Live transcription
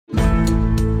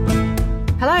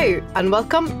Hello, and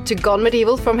welcome to Gone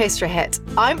Medieval from History Hit.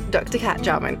 I'm Dr. Kat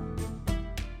Jarman.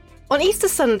 On Easter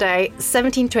Sunday,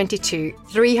 1722,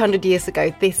 300 years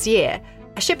ago this year,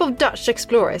 a ship of Dutch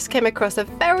explorers came across a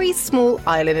very small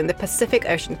island in the Pacific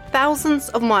Ocean, thousands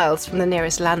of miles from the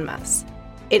nearest landmass.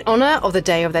 In honour of the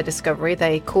day of their discovery,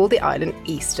 they called the island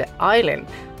Easter Island.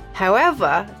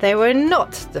 However, they were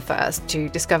not the first to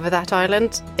discover that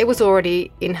island. It was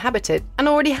already inhabited and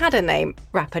already had a name,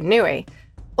 Rapa Nui.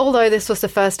 Although this was the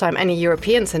first time any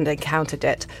Europeans had encountered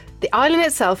it, the island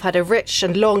itself had a rich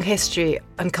and long history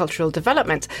and cultural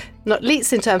development, not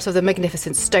least in terms of the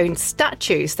magnificent stone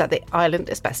statues that the island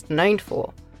is best known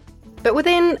for. But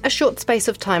within a short space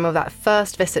of time of that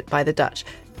first visit by the Dutch,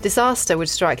 disaster would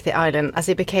strike the island as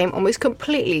it became almost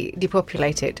completely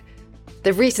depopulated.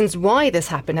 The reasons why this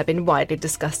happened have been widely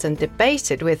discussed and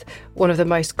debated, with one of the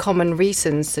most common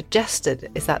reasons suggested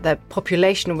is that the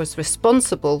population was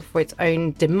responsible for its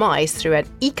own demise through an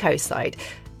ecocide,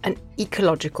 an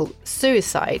ecological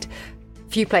suicide.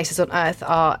 Few places on Earth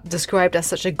are described as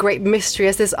such a great mystery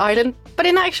as this island, but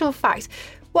in actual fact,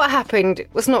 what happened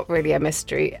was not really a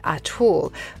mystery at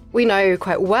all. We know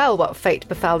quite well what fate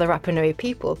befell the Rapa Nui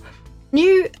people.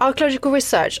 New archaeological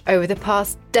research over the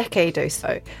past decade or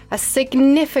so has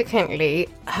significantly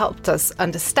helped us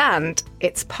understand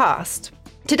its past.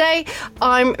 Today,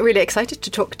 I'm really excited to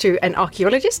talk to an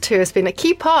archaeologist who has been a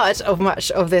key part of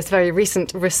much of this very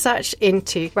recent research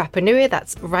into Rapa Nui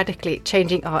that's radically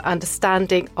changing our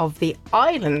understanding of the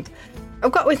island.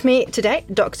 I've got with me today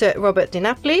Dr. Robert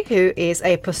DiNapoli, who is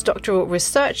a postdoctoral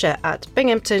researcher at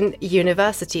Binghamton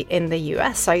University in the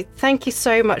US. So thank you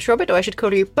so much, Robert, or I should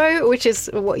call you Bo, which is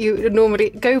what you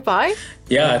normally go by.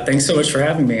 Yeah, thanks so much for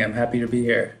having me. I'm happy to be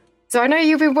here. So I know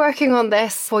you've been working on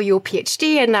this for your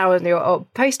PhD and now in your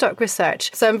postdoc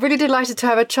research. So I'm really delighted to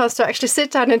have a chance to actually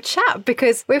sit down and chat,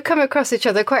 because we've come across each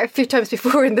other quite a few times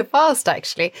before in the past,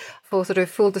 actually. For sort of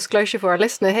full disclosure for our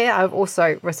listener here, I've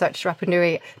also researched Rapa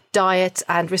Nui diet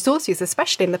and resource use,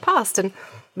 especially in the past. And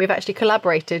we've actually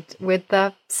collaborated with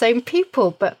the same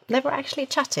people, but never actually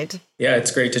chatted. Yeah,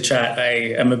 it's great to chat.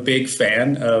 I am a big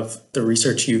fan of the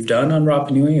research you've done on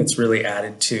Rapa Nui. It's really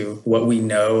added to what we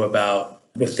know about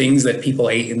the things that people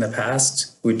ate in the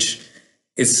past, which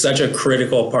is such a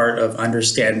critical part of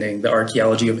understanding the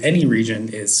archaeology of any region,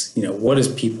 is, what is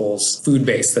people's food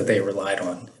base that they relied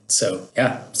on? So,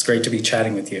 yeah, it's great to be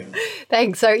chatting with you.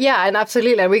 Thanks. So, yeah, and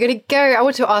absolutely. And we're going to go, I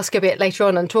want to ask a bit later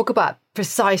on and talk about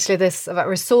precisely this, about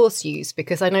resource use,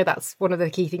 because I know that's one of the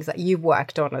key things that you've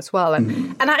worked on as well.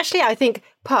 And actually, I think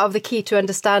part of the key to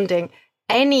understanding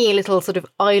any little sort of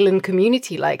island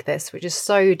community like this, which is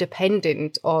so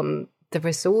dependent on the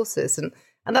resources, and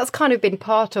that's kind of been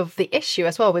part of the issue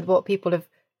as well with what people have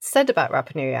said about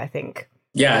Rapa Nui, I think.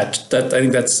 Yeah, I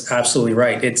think that's absolutely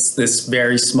right. It's this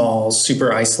very small,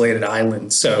 super isolated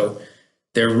island. So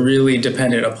they're really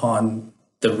dependent upon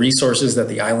the resources that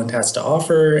the island has to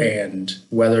offer, and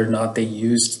whether or not they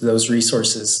used those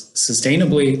resources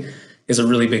sustainably is a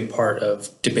really big part of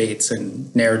debates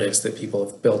and narratives that people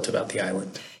have built about the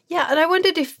island. Yeah, and I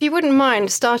wondered if you wouldn't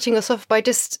mind starting us off by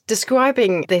just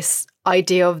describing this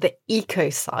idea of the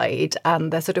ecocide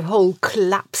and the sort of whole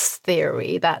collapse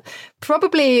theory that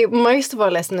probably most of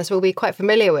our listeners will be quite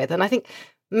familiar with. And I think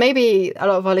maybe a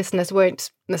lot of our listeners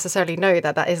won't necessarily know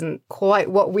that that isn't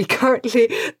quite what we currently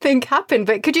think happened.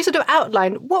 But could you sort of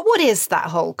outline what is that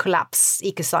whole collapse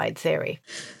ecocide theory?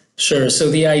 Sure. So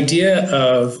the idea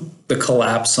of the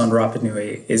collapse on Rapa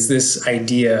Nui is this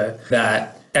idea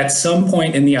that at some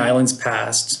point in the island's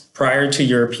past, prior to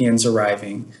Europeans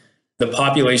arriving, the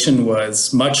population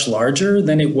was much larger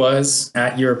than it was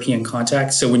at European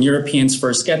contact. So when Europeans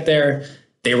first get there,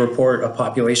 they report a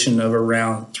population of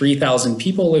around 3,000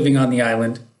 people living on the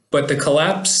island. But the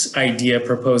collapse idea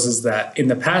proposes that in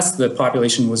the past, the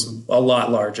population was a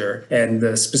lot larger, and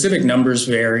the specific numbers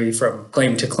vary from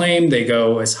claim to claim. They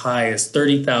go as high as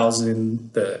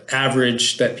 30,000. The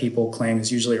average that people claim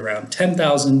is usually around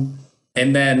 10,000.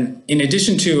 And then in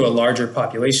addition to a larger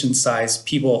population size,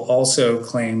 people also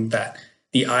claim that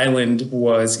the island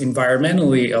was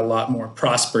environmentally a lot more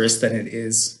prosperous than it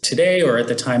is today or at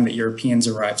the time that Europeans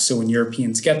arrived. So when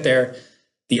Europeans get there,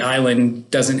 the island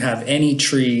doesn't have any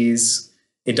trees.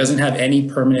 It doesn't have any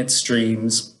permanent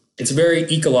streams. It's a very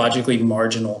ecologically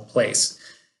marginal place.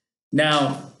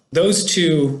 Now, those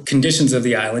two conditions of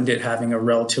the island, it having a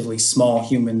relatively small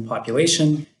human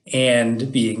population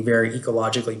and being very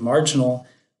ecologically marginal,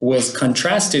 was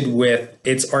contrasted with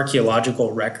its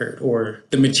archaeological record, or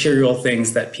the material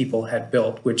things that people had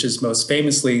built, which is most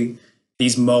famously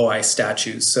these moai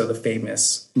statues. So the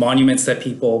famous monuments that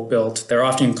people built, they're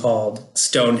often called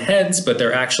stone heads, but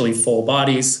they're actually full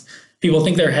bodies. People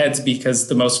think they're heads because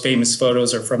the most famous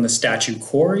photos are from the statue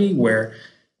quarry, where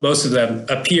most of them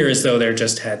appear as though they're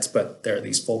just heads, but they're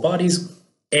these full bodies.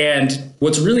 And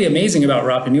what's really amazing about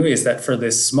Rapa Nui is that for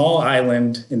this small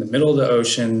island in the middle of the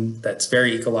ocean that's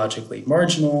very ecologically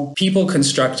marginal, people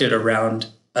constructed around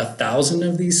 1,000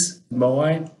 of these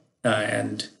moai,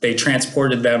 and they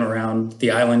transported them around the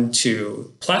island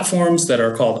to platforms that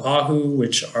are called ahu,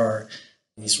 which are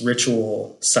these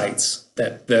ritual sites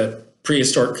that the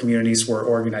prehistoric communities were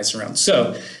organized around.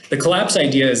 So the collapse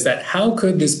idea is that how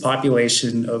could this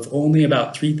population of only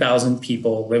about 3,000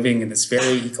 people living in this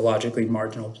very ecologically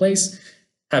marginal place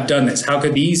have done this? How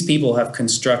could these people have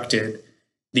constructed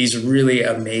these really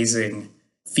amazing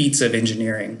feats of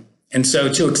engineering? And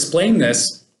so to explain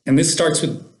this, and this starts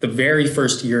with the very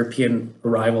first European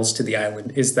arrivals to the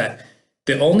island, is that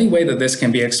the only way that this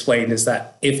can be explained is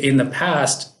that if in the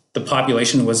past the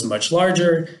population was much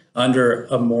larger under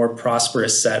a more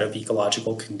prosperous set of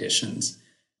ecological conditions.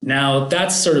 Now,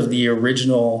 that's sort of the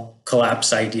original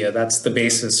collapse idea. That's the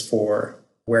basis for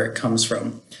where it comes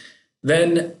from.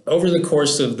 Then, over the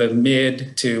course of the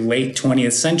mid to late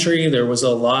 20th century, there was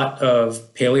a lot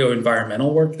of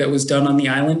paleo-environmental work that was done on the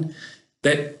island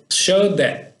that showed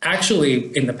that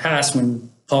actually in the past,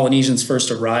 when Polynesians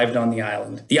first arrived on the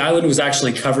island was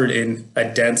actually covered in a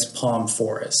dense palm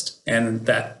forest, and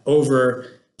that over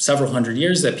several hundred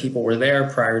years that people were there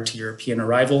prior to European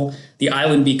arrival, the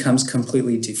island becomes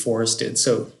completely deforested.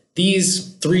 So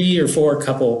these 3 or 4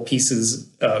 couple pieces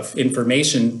of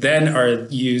information then are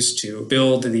used to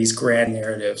build these grand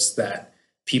narratives that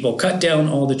people cut down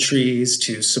all the trees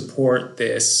to support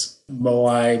this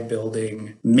moai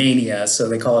building mania. So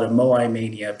they call it a moai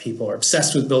mania. People are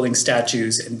obsessed with building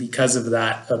statues, and because of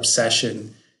that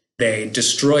obsession, they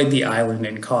destroyed the island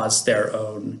and caused their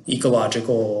own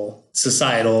ecological,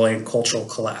 societal, and cultural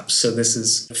collapse. So this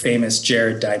is the famous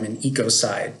Jared Diamond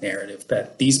ecocide narrative,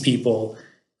 that these people,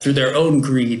 through their own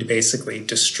greed, basically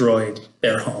destroyed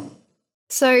their home.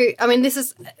 So, I mean, this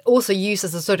is also used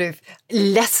as a sort of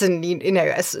lesson,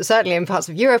 certainly in parts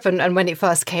of Europe, and when it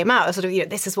first came out, sort of,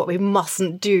 this is what we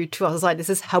mustn't do to our society. This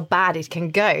is how bad it can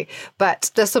go.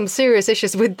 But there's some serious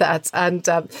issues with that, and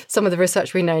some of the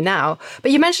research we know now.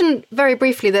 But you mentioned very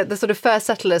briefly that the sort of first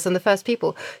settlers and the first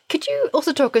people. Could you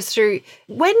also talk us through,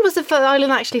 when was the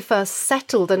island actually first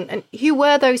settled, and who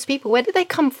were those people? Where did they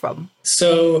come from?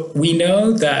 So we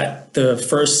know that the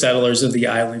first settlers of the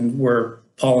island were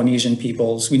Polynesian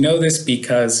peoples. We know this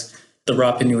because the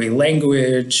Rapa Nui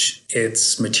language,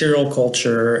 its material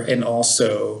culture, and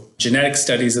also genetic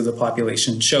studies of the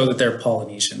population show that they're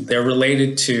Polynesian. They're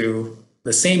related to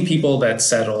the same people that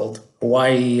settled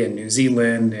Hawaii and New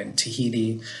Zealand and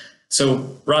Tahiti. So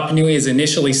Rapa Nui is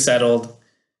initially settled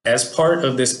as part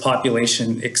of this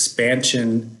population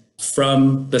expansion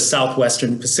from the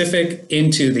southwestern Pacific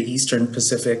into the eastern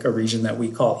Pacific, a region that we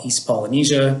call East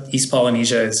Polynesia. East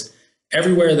Polynesia is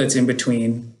everywhere that's in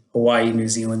between Hawaii, New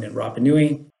Zealand, and Rapa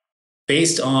Nui.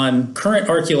 Based on current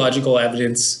archaeological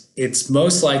evidence, it's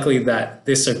most likely that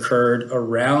this occurred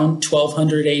around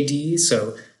 1200 AD.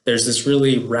 So there's this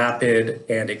really rapid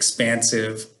and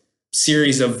expansive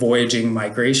series of voyaging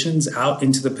migrations out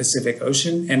into the Pacific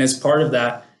Ocean. And as part of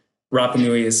that, Rapa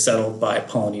Nui is settled by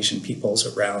Polynesian peoples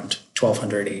around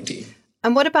 1200 AD.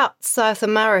 And what about South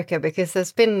America? Because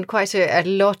there's been quite a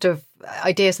lot of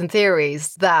ideas and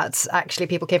theories that actually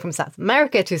people came from South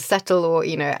America to settle or,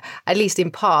 at least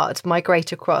in part,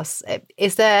 migrate across.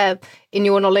 Is there, in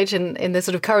your knowledge and in the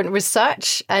sort of current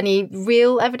research, any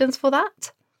real evidence for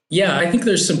that? Yeah, I think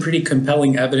there's some pretty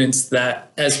compelling evidence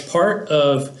that as part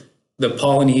of the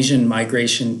Polynesian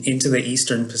migration into the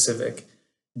Eastern Pacific,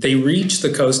 they reach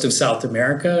the coast of South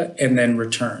America and then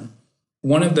return.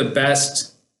 One of the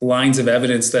best lines of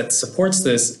evidence that supports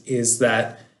this is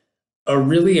that a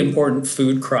really important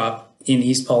food crop in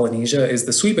East Polynesia is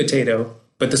the sweet potato,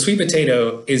 but the sweet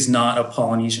potato is not a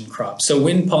Polynesian crop. So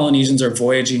when Polynesians are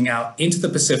voyaging out into the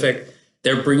Pacific,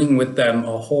 they're bringing with them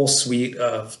a whole suite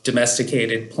of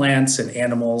domesticated plants and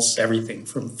animals, everything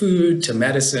from food to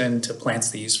medicine to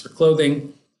plants they use for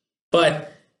clothing.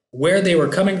 But where they were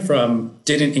coming from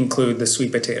didn't include the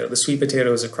sweet potato. The sweet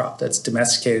potato is a crop that's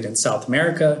domesticated in South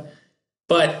America,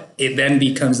 but it then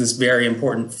becomes this very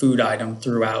important food item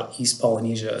throughout East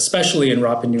Polynesia, especially in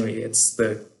Rapa Nui. It's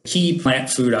the key plant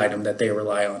food item that they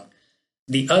rely on.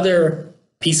 The other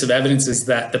piece of evidence is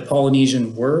that the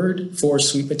Polynesian word for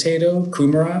sweet potato,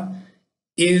 kumara,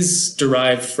 is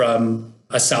derived from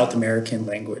a South American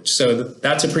language. So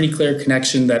that's a pretty clear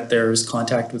connection that there's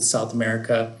contact with South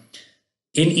America.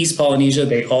 In East Polynesia,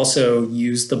 they also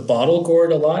use the bottle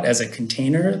gourd a lot as a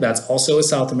container. That's also a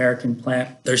South American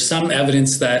plant. There's some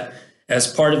evidence that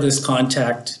as part of this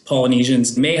contact,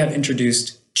 Polynesians may have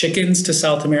introduced chickens to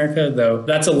South America, though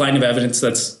that's a line of evidence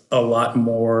that's a lot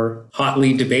more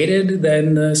hotly debated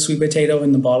than the sweet potato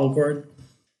and the bottle gourd.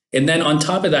 And then on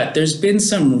top of that, there's been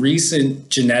some recent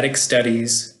genetic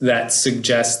studies that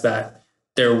suggest that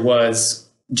there was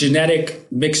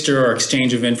genetic mixture or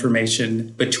exchange of information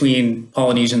between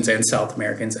Polynesians and South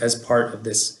Americans as part of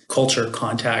this culture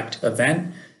contact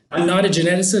event. I'm not a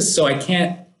geneticist, so I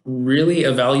can't really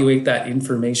evaluate that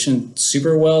information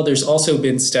super well. There's also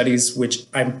been studies, which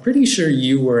I'm pretty sure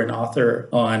you were an author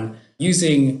on,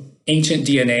 using ancient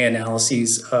DNA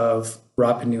analyses of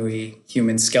Rapa Nui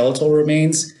human skeletal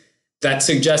remains that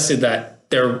suggested that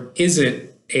there isn't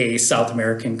a South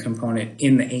American component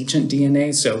in the ancient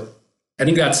DNA. So I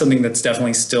think that's something that's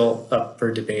definitely still up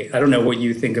for debate. I don't know what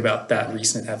you think about that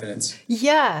recent evidence.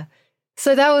 Yeah.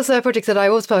 So that was a project that I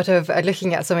was part of,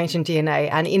 looking at some ancient DNA.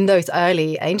 And in those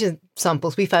early ancient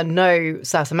samples, we found no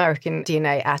South American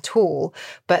DNA at all.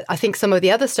 But I think some of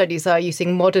the other studies are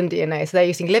using modern DNA. So they're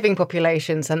using living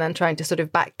populations and then trying to sort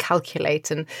of back calculate.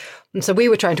 And so we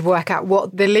were trying to work out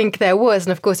what the link there was.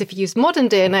 And of course, if you use modern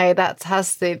DNA, that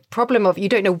has the problem of you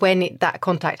don't know when that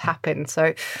contact happened.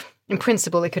 So in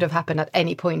principle, it could have happened at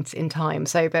any point in time.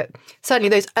 So, but certainly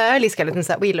those early skeletons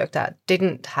that we looked at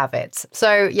didn't have it.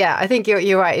 So, yeah, I think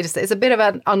you're right. It's a bit of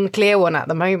an unclear one at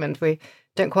the moment. We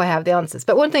don't quite have the answers.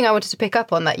 But one thing I wanted to pick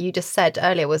up on that you just said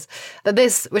earlier was that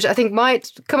this, which I think might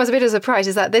come as a bit of a surprise,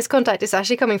 is that this contact is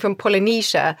actually coming from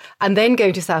Polynesia and then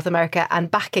going to South America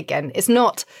and back again. It's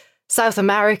not South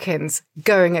Americans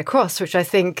going across, which I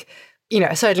think,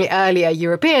 certainly earlier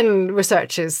European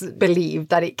researchers believed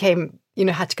that it came,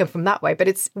 had to come from that way. But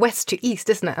it's west to east,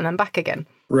 isn't it? And then back again.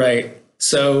 Right.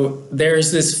 So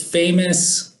there's this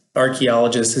famous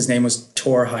archaeologist. His name was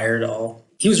Thor Heyerdahl.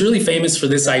 He was really famous for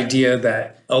this idea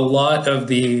that a lot of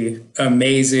the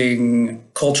amazing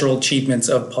cultural achievements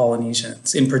of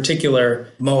Polynesians, in particular,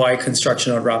 Moai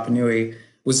construction on Rapa Nui,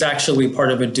 was actually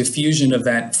part of a diffusion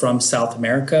event from South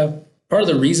America. Part of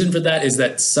the reason for that is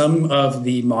that some of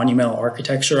the monumental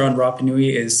architecture on Rapa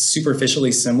Nui is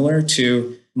superficially similar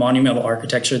to monumental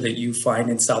architecture that you find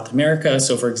in South America.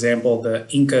 So, for example, the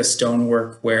Inca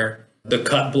stonework where the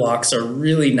cut blocks are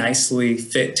really nicely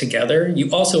fit together.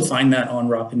 You also find that on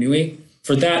Rapa Nui.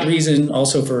 For that reason,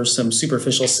 also for some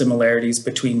superficial similarities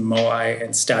between Moai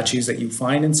and statues that you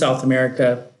find in South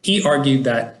America, he argued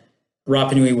that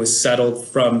Rapa Nui was settled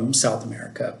from South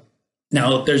America.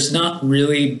 Now, there's not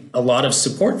really a lot of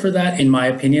support for that, in my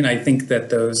opinion. I think that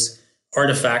those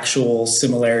artifactual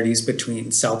similarities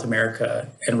between South America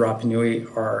and Rapa Nui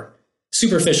are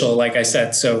superficial, like I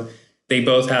said. So they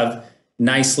both have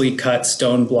nicely cut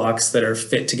stone blocks that are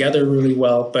fit together really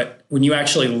well. But when you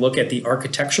actually look at the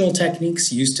architectural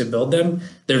techniques used to build them,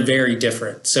 they're very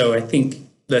different. So I think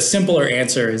the simpler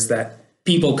answer is that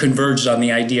people converged on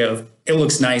the idea of it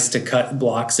looks nice to cut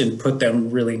blocks and put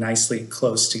them really nicely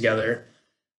close together.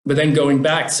 But then going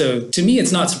back, so to me,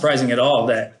 it's not surprising at all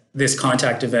that this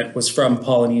contact event was from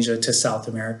Polynesia to South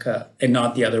America and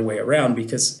not the other way around,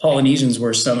 because Polynesians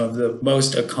were some of the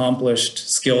most accomplished,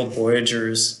 skilled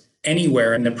voyagers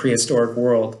anywhere in the prehistoric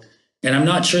world. And I'm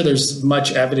not sure there's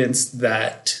much evidence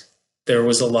that there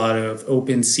was a lot of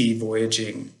open sea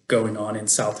voyaging going on in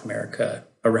South America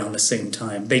around the same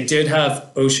time. They did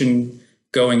have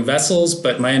ocean-going vessels,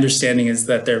 but my understanding is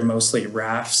that they're mostly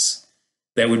rafts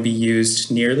that would be used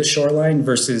near the shoreline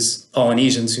versus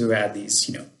Polynesians who had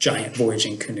these, giant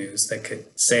voyaging canoes that could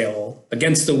sail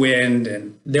against the wind,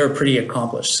 and they were pretty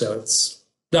accomplished. So it's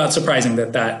not surprising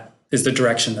that that is the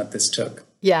direction that this took.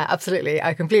 Yeah, absolutely.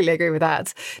 I completely agree with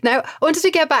that. Now, I wanted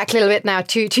to get back a little bit now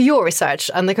to your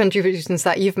research and the contributions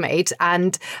that you've made,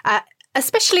 and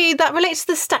especially that relates to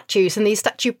the statues and these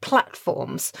statue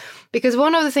platforms, because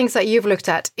one of the things that you've looked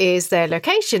at is their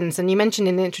locations. And you mentioned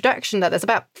in the introduction that there's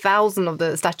about 1,000 of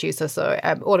the statues or so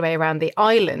all the way around the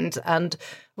island. And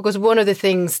of course, one of the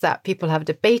things that people have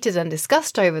debated and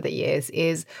discussed over the years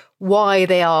is why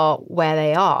they are where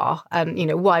they are. And,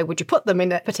 why would you put them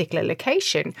in a particular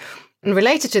location? And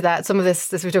related to that, some of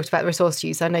this, as we talked about resource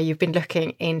use, I know you've been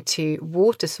looking into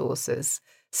water sources.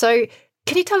 So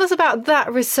can you tell us about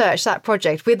that research, that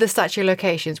project with the statue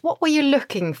locations? What were you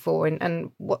looking for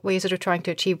and what were you sort of trying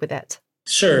to achieve with it?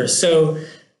 Sure. So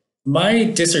my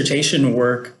dissertation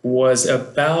work was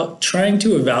about trying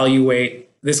to evaluate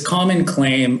this common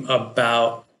claim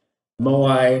about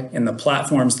Moai and the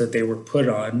platforms that they were put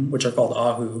on, which are called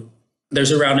ahu.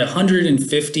 There's around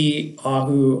 150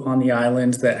 ahu on the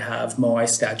island that have Moai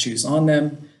statues on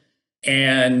them.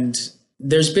 And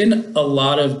there's been a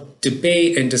lot of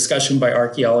debate and discussion by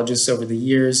archaeologists over the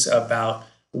years about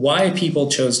why people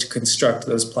chose to construct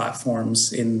those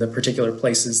platforms in the particular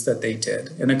places that they did.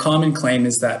 And a common claim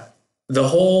is that the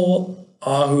whole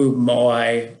Ahu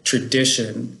Moai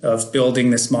tradition of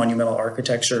building this monumental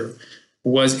architecture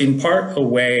was in part a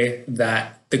way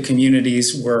that the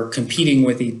communities were competing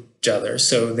with each other.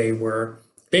 So they were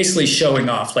basically showing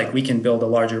off, like, we can build a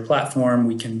larger platform,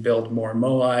 we can build more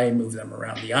moai, move them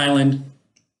around the island.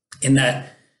 In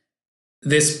that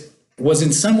this was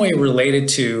in some way related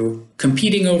to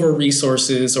competing over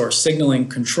resources or signaling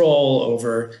control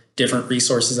over different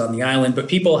resources on the island. But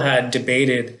people had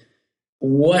debated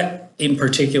what in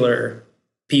particular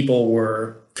people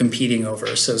were competing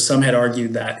over. So some had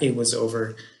argued that it was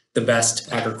over the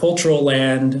best agricultural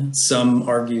land. Some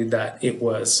argued that it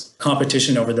was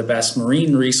competition over the best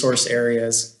marine resource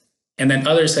areas. And then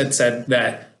others had said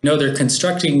that, no, they're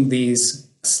constructing these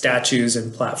statues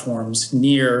and platforms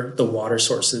near the water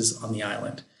sources on the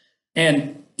island.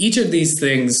 And each of these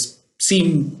things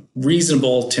seem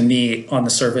reasonable to me on the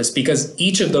surface because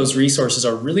each of those resources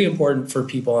are really important for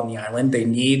people on the island. They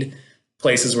need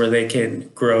places where they can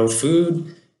grow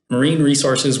food. Marine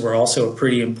resources were also a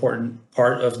pretty important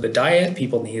part of the diet.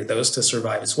 People needed those to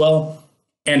survive as well.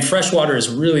 And fresh water is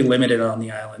really limited on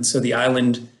the island. So the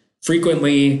island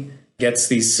frequently gets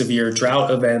these severe drought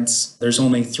events. There's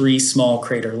only 3 small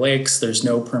crater lakes. There's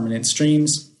no permanent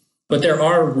streams. But there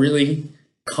are really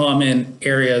common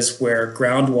areas where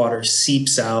groundwater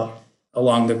seeps out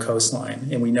along the coastline.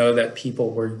 And we know that people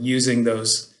were using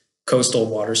those coastal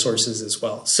water sources as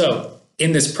well. So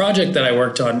in this project that I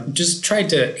worked on, just tried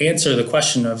to answer the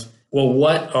question of, well,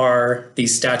 what are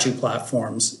these statue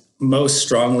platforms most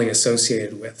strongly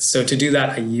associated with? So to do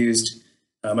that, I used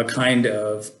a kind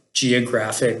of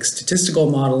geographic statistical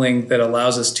modeling that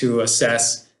allows us to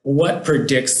assess what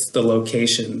predicts the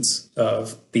locations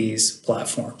of these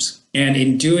platforms. And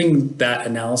in doing that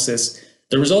analysis,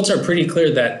 the results are pretty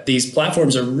clear that these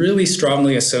platforms are really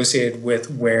strongly associated with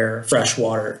where fresh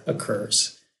water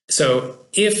occurs. So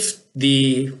if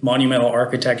the monumental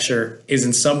architecture is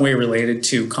in some way related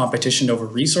to competition over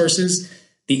resources,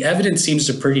 the evidence seems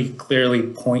to pretty clearly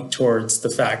point towards the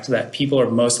fact that people are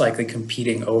most likely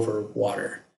competing over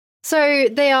water. So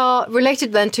they are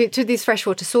related then to these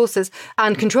freshwater sources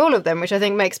and control of them, which I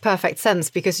think makes perfect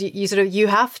sense because you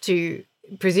have to,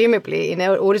 presumably, in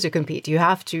order to compete, you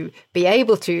have to be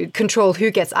able to control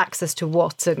who gets access to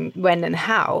what and when and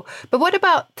how. But what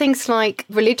about things like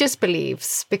religious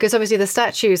beliefs? Because obviously the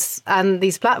statues and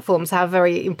these platforms have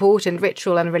very important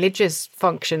ritual and religious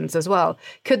functions as well.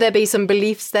 Could there be some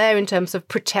beliefs there in terms of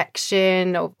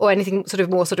protection or anything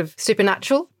more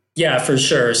supernatural? Yeah, for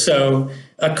sure. So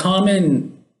a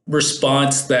common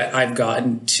response that I've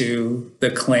gotten to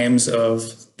the claims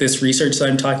of this research that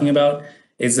I'm talking about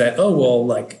is that, oh, well,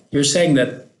 like you're saying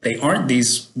that they aren't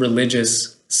these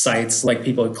religious sites like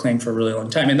people have claimed for a really long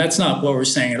time. And that's not what we're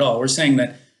saying at all. We're saying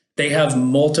that they have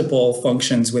multiple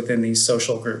functions within these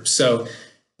social groups. So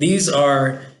these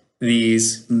are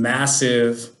these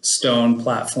massive stone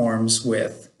platforms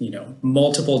with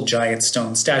multiple giant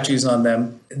stone statues on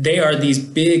them. They are these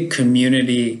big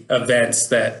community events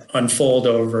that unfold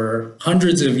over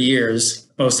hundreds of years,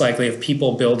 most likely, of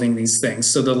people building these things.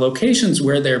 So the locations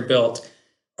where they're built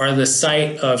are the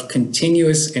site of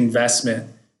continuous investment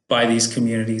by these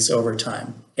communities over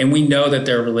time. And we know that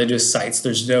they're religious sites.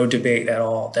 There's no debate at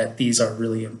all that these are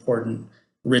really important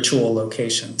ritual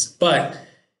locations. But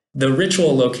the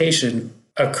ritual location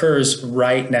occurs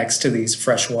right next to these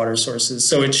freshwater sources.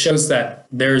 So it shows that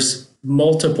there's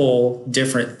multiple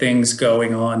different things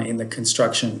going on in the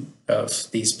construction of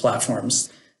these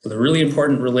platforms. So they're really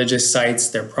important religious sites.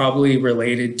 They're probably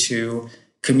related to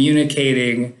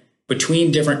communicating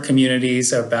between different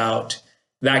communities about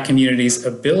that community's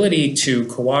ability to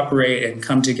cooperate and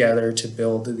come together to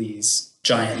build these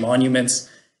giant monuments.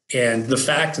 And the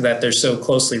fact that they're so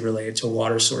closely related to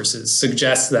water sources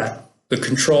suggests that the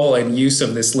control and use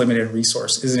of this limited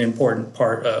resource is an important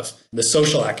part of the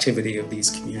social activity of these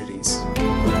communities.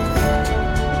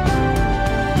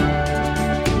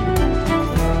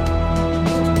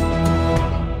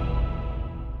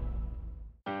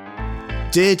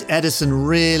 Did Edison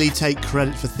really take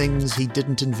credit for things he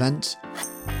didn't invent?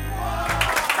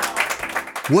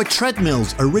 Were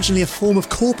treadmills originally a form of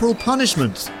corporal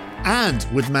punishment? And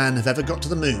would man have ever got to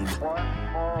the moon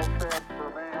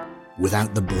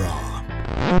without the bra?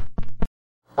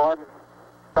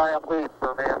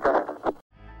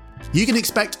 You can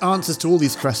expect answers to all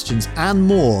these questions and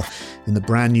more in the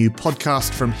brand new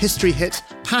podcast from History Hit,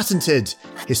 Patented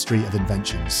History of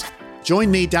Inventions.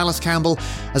 Join me, Dallas Campbell,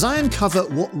 as I uncover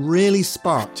what really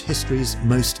sparked history's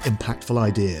most impactful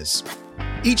ideas.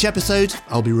 Each episode,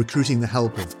 I'll be recruiting the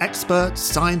help of experts,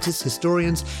 scientists,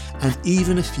 historians, and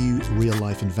even a few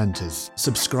real-life inventors.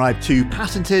 Subscribe to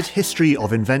Patented History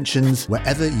of Inventions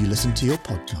wherever you listen to your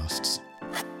podcasts.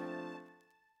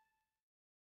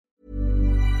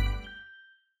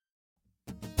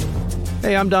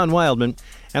 Hey, I'm Don Wildman,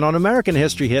 and on American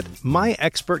History Hit, my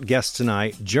expert guests and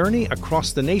I journey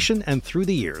across the nation and through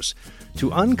the years to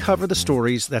uncover the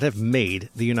stories that have made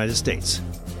the United States.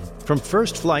 From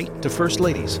first flight to first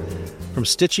ladies, from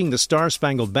stitching the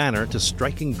Star-Spangled Banner to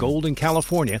striking gold in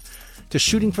California, to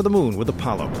shooting for the moon with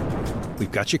Apollo.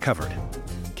 We've got you covered.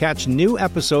 Catch new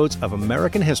episodes of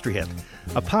American History Hit,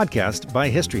 a podcast by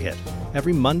History Hit,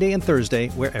 every Monday and Thursday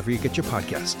wherever you get your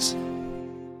podcasts.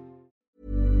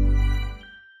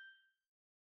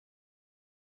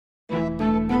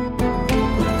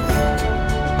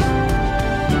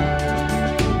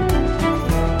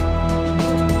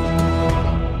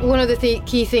 One of the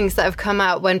key things that have come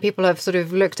out when people have sort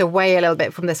of looked away a little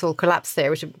bit from this whole collapse theory,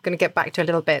 which I'm going to get back to a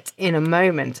little bit in a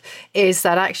moment, is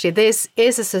that actually this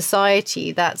is a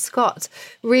society that's got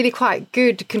really quite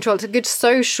good control, good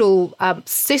social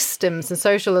systems and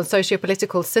social and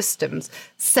socio-political systems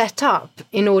set up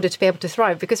in order to be able to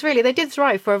thrive, because really they did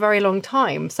thrive for a very long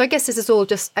time. So I guess this is all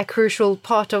just a crucial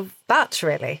part of that,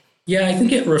 really. Yeah, I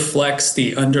think it reflects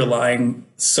the underlying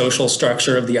social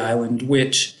structure of the island,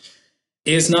 which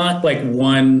is not like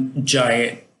one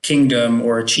giant kingdom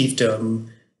or chiefdom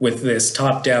with this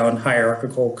top-down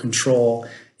hierarchical control.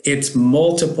 It's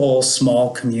multiple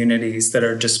small communities that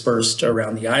are dispersed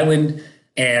around the island,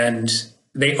 and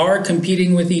they are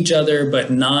competing with each other,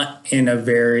 but not in a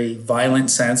very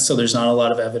violent sense. So there's not a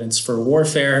lot of evidence for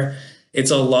warfare. It's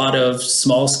a lot of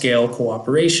small-scale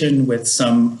cooperation with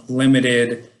some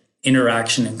limited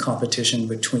interaction and competition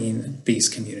between these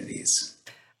communities.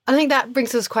 I think that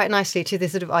brings us quite nicely to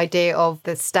this sort of idea of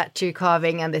the statue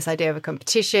carving and this idea of a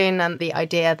competition and the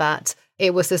idea that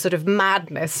it was this sort of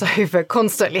madness over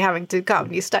constantly having to carve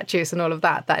new statues and all of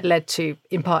that led to,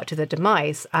 in part, to the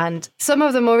demise. And some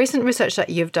of the more recent research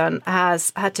that you've done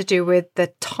has had to do with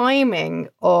the timing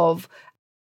of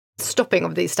stopping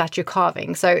of these statue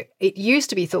carving. So it used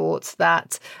to be thought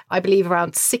that, I believe,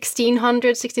 around 1600,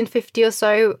 1650 or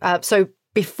so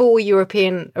before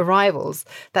European arrivals,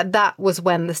 that was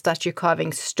when the statue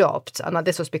carving stopped. And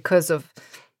this was because of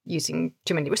using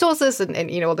too many resources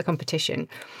and all the competition.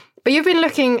 But you've been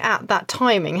looking at that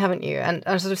timing, haven't you? And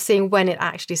sort of seeing when it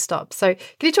actually stopped. So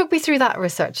can you talk me through that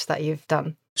research that you've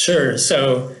done? Sure.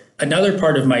 So another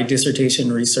part of my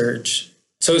dissertation research,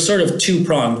 so it's sort of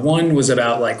two-pronged. One was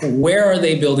about like, where are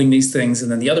they building these things?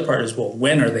 And then the other part is, well,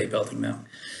 when are they building them?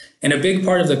 And a big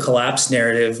part of the collapse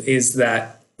narrative is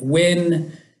that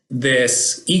when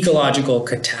this ecological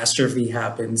catastrophe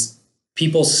happens,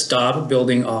 people stop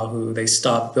building Oahu, they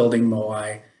stop building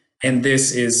Moai, and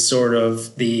this is sort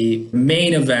of the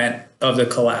main event of the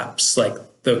collapse. Like,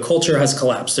 the culture has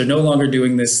collapsed. They're no longer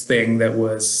doing this thing that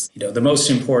was, the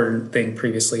most important thing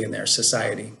previously in their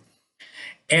society.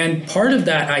 And part of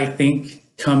that, I think,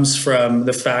 comes from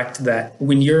the fact that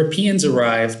when Europeans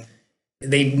arrived,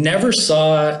 they never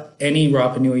saw any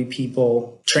Rapa Nui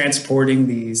people transporting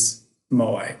these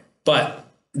moai, but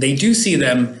they do see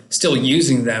them still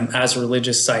using them as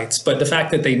religious sites. But the fact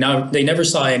that they never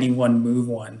saw anyone move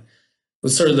one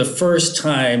was sort of the first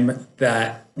time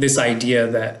that this idea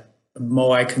that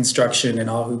moai construction and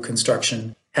Oahu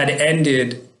construction had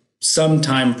ended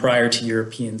sometime prior to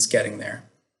Europeans getting there.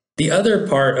 The other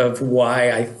part of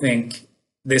why I think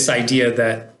this idea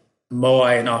that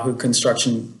moai and Oahu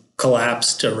construction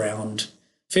collapsed around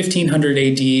 1500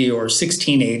 AD or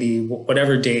 1680,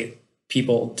 whatever date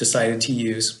people decided to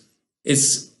use,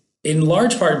 is in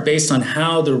large part based on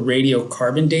how the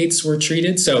radiocarbon dates were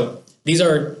treated. So these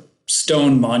are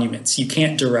stone monuments. You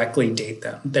can't directly date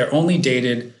them. They're only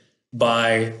dated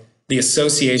by the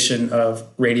association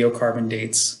of radiocarbon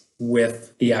dates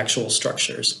with the actual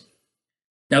structures.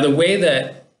 Now, the way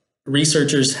that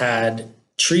researchers had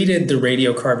treated the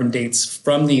radiocarbon dates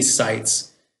from these sites,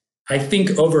 I think,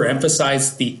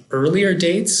 overemphasized the earlier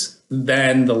dates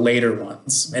than the later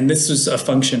ones. And this was a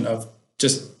function of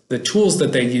just the tools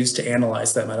that they used to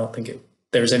analyze them. I don't think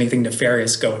there's anything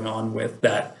nefarious going on with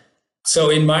that. So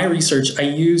in my research, I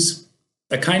use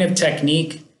a kind of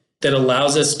technique that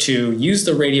allows us to use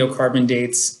the radiocarbon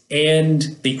dates and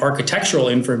the architectural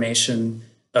information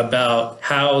about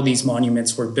how these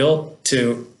monuments were built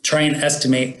to try and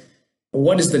estimate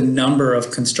what is the number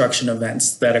of construction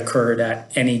events that occurred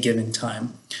at any given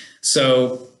time.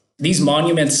 So these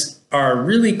monuments are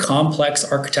really complex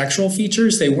architectural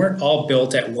features. They weren't all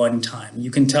built at one time.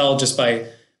 You can tell just by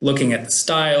looking at the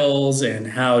styles and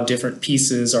how different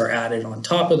pieces are added on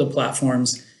top of the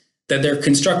platforms, that they're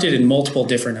constructed in multiple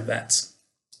different events.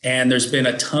 And there's been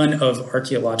a ton of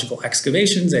archaeological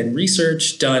excavations and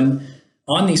research done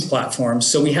on these platforms.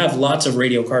 So we have lots of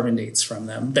radiocarbon dates from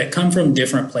them that come from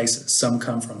different places. Some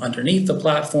come from underneath the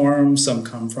platform, some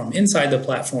come from inside the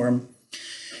platform.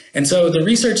 And so the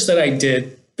research that I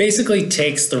did basically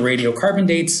takes the radiocarbon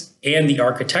dates and the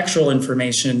architectural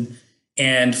information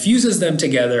and fuses them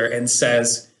together and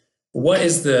says, what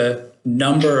is the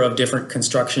number of different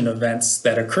construction events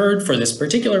that occurred for this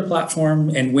particular platform,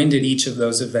 and when did each of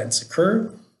those events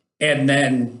occur? And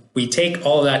then we take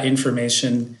all that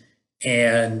information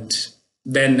and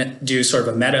then do sort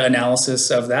of a meta-analysis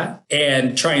of that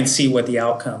and try and see what the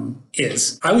outcome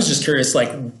is. I was just curious,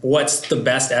 like, what's the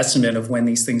best estimate of when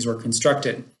these things were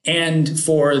constructed? And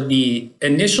for the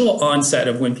initial onset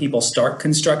of when people start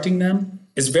constructing them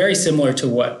is very similar to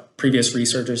what previous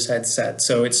researchers had said.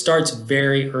 So it starts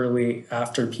very early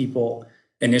after people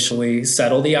initially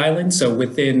settle the island. So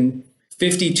within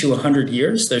 50 to 100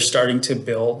 years, they're starting to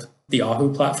build the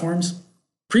Ahu platforms.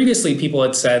 Previously, people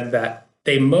had said that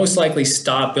they most likely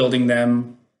stopped building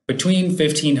them between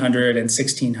 1500 and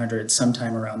 1600,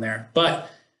 sometime around there. But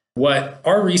what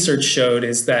our research showed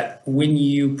is that when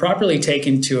you properly take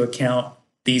into account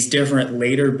these different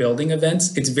later building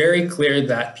events, it's very clear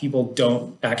that people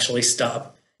don't actually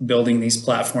stop building these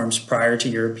platforms prior to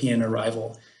European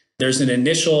arrival. There's an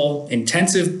initial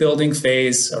intensive building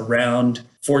phase around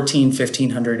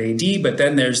 1500 AD, but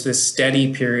then there's this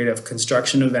steady period of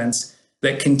construction events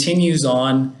that continues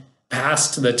on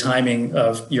past the timing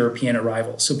of European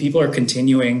arrival. So people are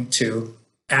continuing to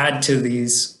add to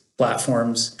these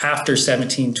platforms after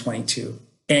 1722.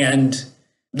 And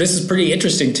this is pretty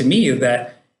interesting to me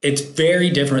that it's very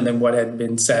different than what had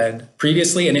been said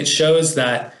previously. And it shows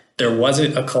that there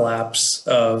wasn't a collapse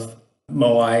of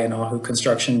Moai and Ahu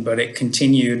construction, but it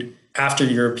continued after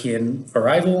European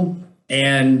arrival.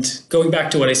 And going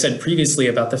back to what I said previously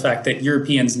about the fact that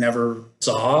Europeans never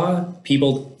saw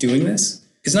people doing this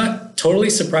is not totally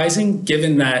surprising,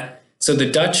 given that, so the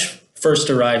Dutch first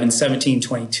arrive in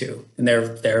 1722, and they're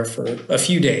there for a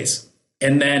few days.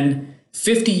 And then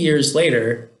 50 years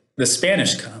later, the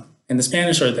Spanish come, and the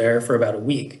Spanish are there for about a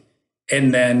week.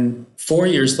 And then 4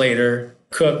 years later,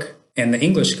 Cook and the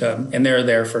English come, and they're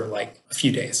there for like a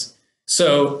few days.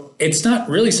 So it's not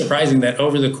really surprising that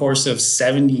over the course of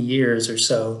 70 years or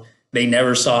so, they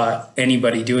never saw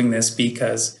anybody doing this,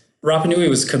 because Rapa Nui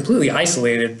was completely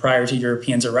isolated prior to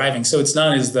Europeans arriving. So it's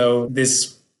not as though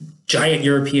this giant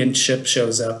European ship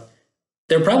shows up.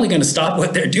 They're probably going to stop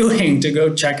what they're doing to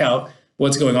go check out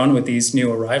what's going on with these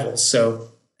new arrivals. So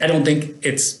I don't think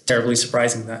it's terribly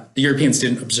surprising that the Europeans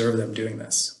didn't observe them doing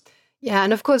this. Yeah,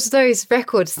 and of course, those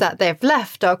records that they've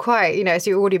left are quite, as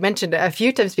you already mentioned a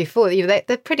few times before,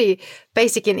 they're pretty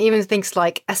basic, and even things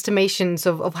like estimations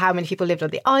of how many people lived on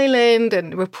the island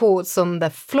and reports on the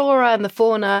flora and the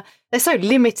fauna. They're so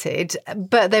limited,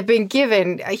 but they've been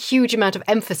given a huge amount of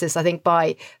emphasis, I think,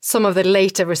 by some of the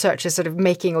later researchers sort of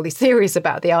making all these theories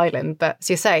about the island. But as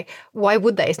you say, why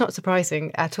would they? It's not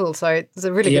surprising at all. So it's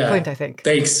a really good point, I think.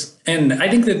 Thanks. And I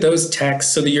think that those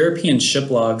texts, so the European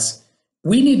ship logs,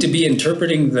 we need to be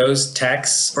interpreting those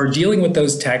texts or dealing with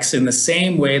those texts in the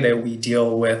same way that we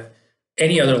deal with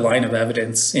any other line of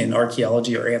evidence in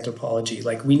archaeology or anthropology.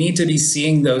 Like, we need to be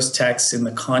seeing those texts in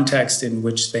the context in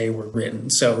which they were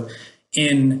written. So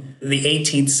in the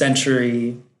 18th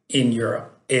century in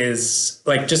Europe is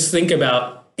like, just think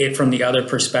about it from the other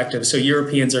perspective. So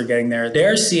Europeans are getting there.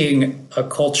 They're seeing a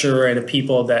culture and a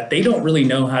people that they don't really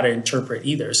know how to interpret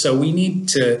either. So we need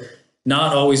to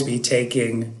not always be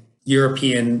taking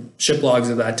European ship logs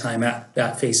of that time at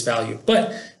that face value,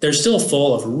 but they're still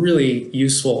full of really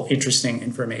useful, interesting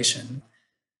information.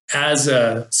 As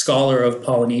a scholar of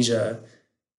Polynesia,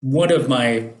 one of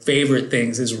my favorite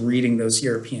things is reading those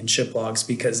European ship logs,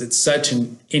 because it's such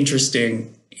an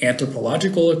interesting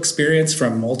anthropological experience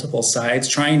from multiple sides,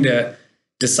 trying to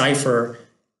decipher,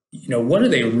 what are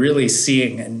they really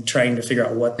seeing, and trying to figure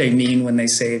out what they mean when they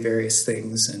say various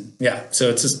things. And so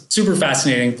it's a super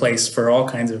fascinating place for all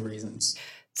kinds of reasons.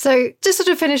 So just sort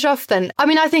of finish off then,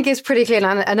 I think it's pretty clear,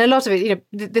 and a lot of it,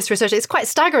 this research, it's quite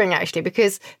staggering actually,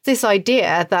 because this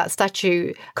idea that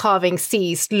statue carving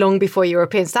ceased long before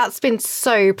Europeans, that's been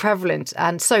so prevalent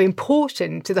and so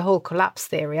important to the whole collapse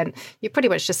theory. And you pretty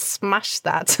much just smashed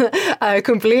that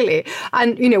completely.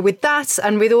 And, with that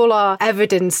and with all our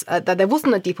evidence that there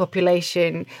wasn't a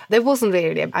depopulation, there wasn't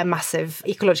really a massive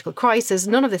ecological crisis,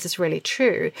 none of this is really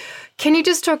true. Can you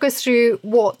just talk us through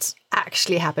what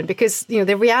actually happened? Because,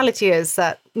 the reality is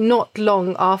that not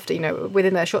long after,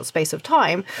 within a short space of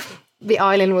time, the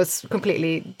island was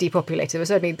completely depopulated. It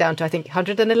was only down to, I think,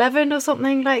 111 or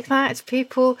something like that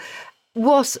people.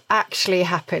 What actually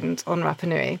happened on Rapa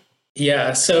Nui?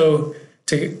 Yeah, so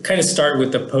to kind of start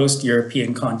with the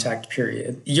post-European contact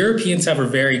period, Europeans have a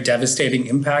very devastating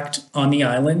impact on the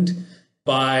island.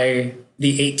 By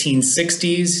the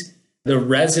 1860s, the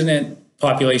resident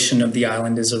population of the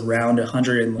island is around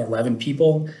 111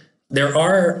 people. There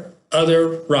are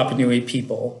other Rapa Nui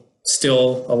people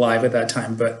still alive at that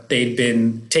time, but they'd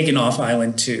been taken off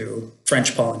island to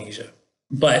French Polynesia.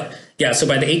 But yeah, so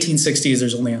by the 1860s,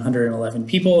 there's only 111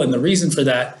 people. And the reason for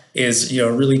that is,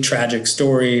 a really tragic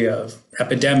story of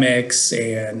epidemics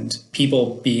and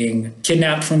people being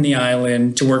kidnapped from the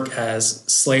island to work as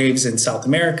slaves in South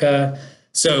America.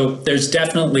 So there's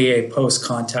definitely a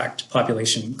post-contact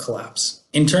population collapse.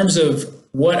 In terms of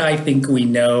what I think we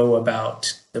know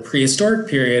about the prehistoric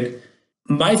period,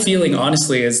 my feeling,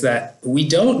 honestly, is that we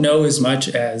don't know as much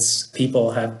as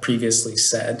people have previously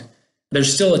said.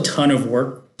 There's still a ton of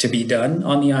work to be done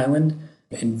on the island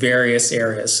in various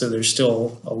areas. So there's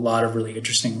still a lot of really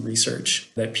interesting research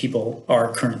that people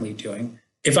are currently doing.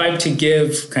 If I'm to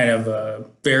give kind of a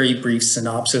very brief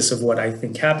synopsis of what I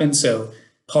think happened, so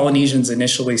Polynesians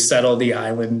initially settled the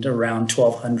island around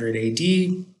 1200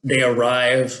 AD. They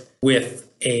arrive with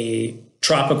a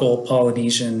tropical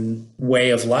Polynesian way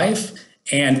of life.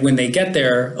 And when they get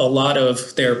there, a lot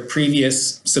of their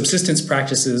previous subsistence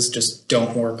practices just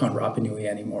don't work on Rapa Nui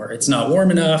anymore. It's not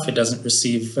warm enough. It doesn't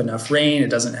receive enough rain. It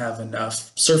doesn't have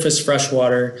enough surface fresh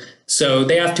water. So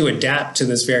they have to adapt to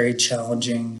this very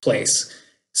challenging place.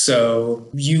 So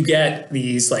you get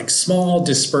these like small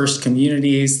dispersed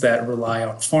communities that rely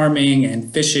on farming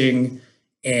and fishing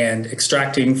and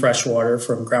extracting fresh water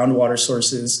from groundwater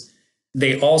sources.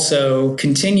 They also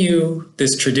continue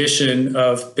this tradition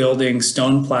of building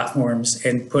stone platforms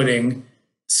and putting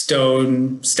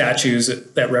stone statues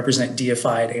that represent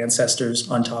deified ancestors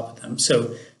on top of them.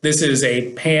 So this is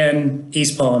a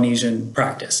pan-East Polynesian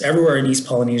practice. Everywhere in East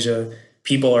Polynesia,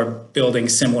 people are building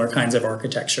similar kinds of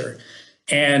architecture.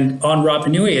 And on Rapa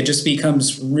Nui, it just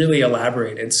becomes really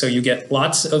elaborated. So you get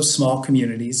lots of small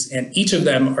communities, and each of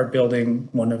them are building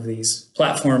one of these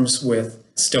platforms with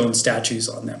stone statues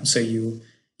on them. So you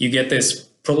get this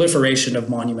proliferation of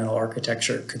monumental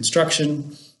architecture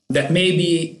construction that may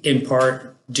be in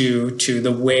part due to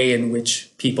the way in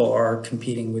which people are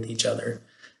competing with each other.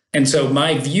 And so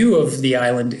my view of the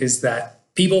island is that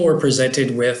people were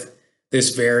presented with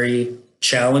this very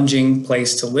challenging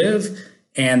place to live.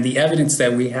 And the evidence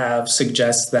that we have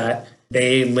suggests that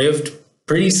they lived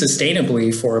pretty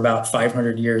sustainably for about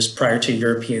 500 years prior to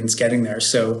Europeans getting there.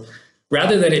 So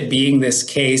rather than it being this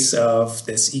case of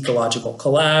this ecological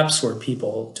collapse where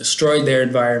people destroyed their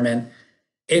environment,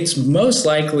 it's most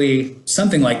likely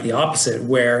something like the opposite,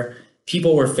 where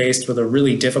people were faced with a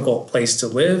really difficult place to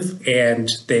live and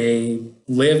they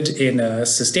lived in a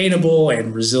sustainable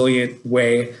and resilient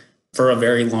way for a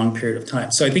very long period of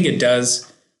time. So I think it does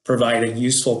provide a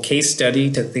useful case study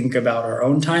to think about our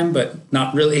own time, but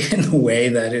not really in the way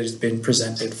that it has been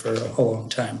presented for a long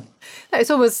time. It's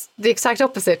almost the exact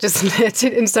opposite, isn't it?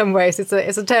 In some ways, it's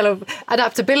a tale of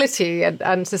adaptability and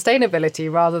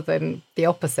sustainability rather than the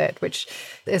opposite, which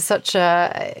is such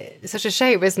a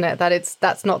shame, isn't it? That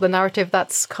that's not the narrative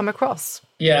that's come across.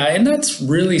 Yeah, and that's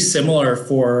really similar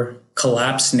for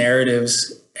collapse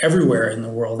narratives everywhere in the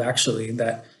world, actually,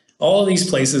 that all of these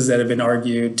places that have been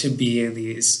argued to be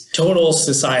these total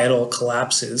societal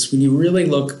collapses, when you really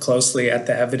look closely at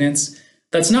the evidence,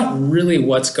 that's not really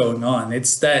what's going on.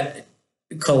 It's that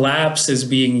collapse is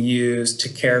being used to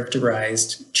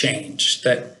characterize change,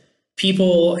 that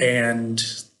people and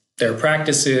their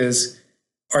practices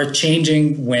are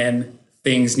changing when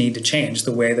things need to change.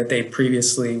 The way that they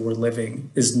previously were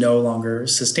living is no longer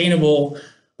sustainable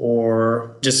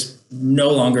or just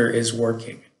no longer is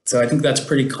working. So I think that's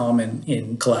pretty common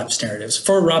in collapse narratives.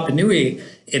 For Rapa Nui,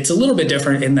 it's a little bit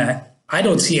different in that I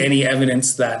don't see any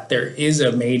evidence that there is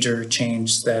a major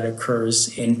change that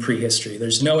occurs in prehistory.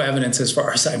 There's no evidence, as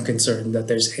far as I'm concerned, that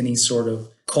there's any sort of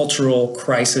cultural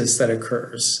crisis that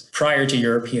occurs prior to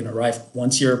European arrival.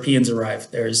 Once Europeans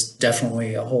arrive, there's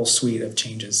definitely a whole suite of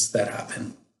changes that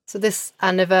happen. So this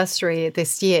anniversary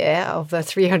this year of the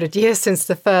 300 years since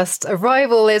the first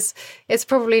arrival is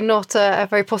probably not a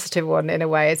very positive one in a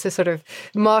way. It's a sort of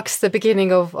marks the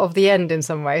beginning of the end in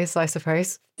some ways, I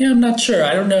suppose. Yeah, I'm not sure.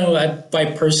 I don't know. I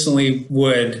personally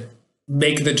would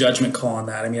make the judgment call on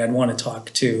that. I mean, I'd want to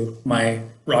talk to my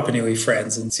Rapa Nui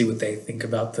friends and see what they think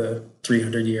about the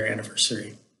 300-year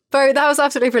anniversary. Bo, that was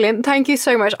absolutely brilliant. Thank you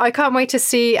so much. I can't wait to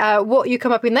see what you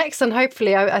come up with next. And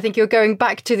hopefully, I think you're going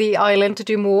back to the island to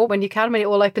do more when you can, when it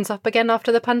all opens up again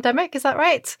after the pandemic. Is that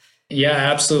right? Yeah,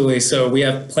 absolutely. So we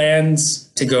have plans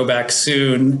to go back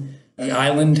soon. The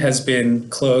island has been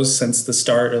closed since the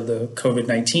start of the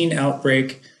COVID-19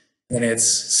 outbreak, and it's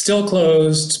still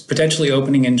closed, potentially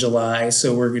opening in July.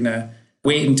 So we're going to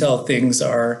wait until things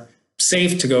are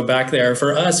safe to go back there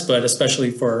for us, but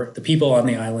especially for the people on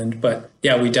the island. But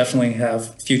yeah, we definitely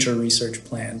have future research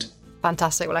planned.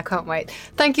 Fantastic. Well, I can't wait.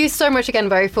 Thank you so much again,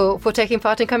 Bo, for taking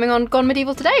part in coming on Gone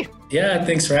Medieval today. Yeah,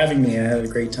 thanks for having me. I had a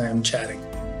great time chatting.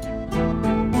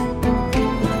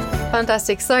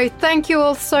 Fantastic. So thank you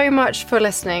all so much for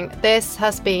listening. This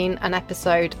has been an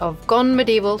episode of Gone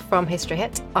Medieval from History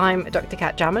Hit. I'm Dr.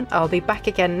 Kat Jarman. I'll be back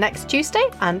again next Tuesday,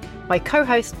 and my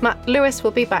co-host Matt Lewis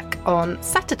will be back on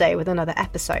Saturday with another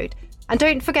episode. And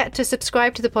don't forget to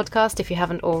subscribe to the podcast if you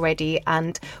haven't already.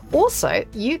 And also,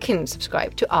 you can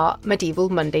subscribe to our Medieval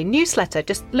Monday newsletter.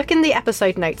 Just look in the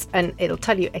episode notes and it'll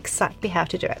tell you exactly how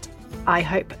to do it. I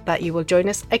hope that you will join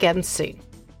us again soon.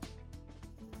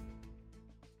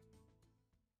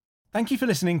 Thank you for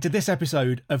listening to this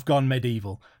episode of Gone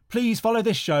Medieval. Please follow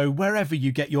this show wherever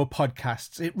you get your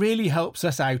podcasts. It really helps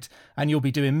us out and you'll be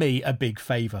doing me a big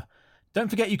favour. Don't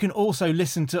forget you can also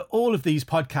listen to all of these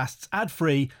podcasts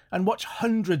ad-free and watch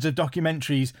hundreds of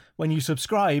documentaries when you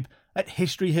subscribe at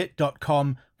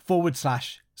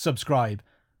historyhit.com/subscribe.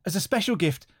 As a special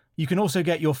gift, you can also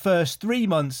get your first 3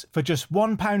 months for just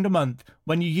 £1 a month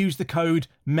when you use the code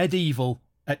MEDIEVAL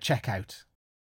at checkout.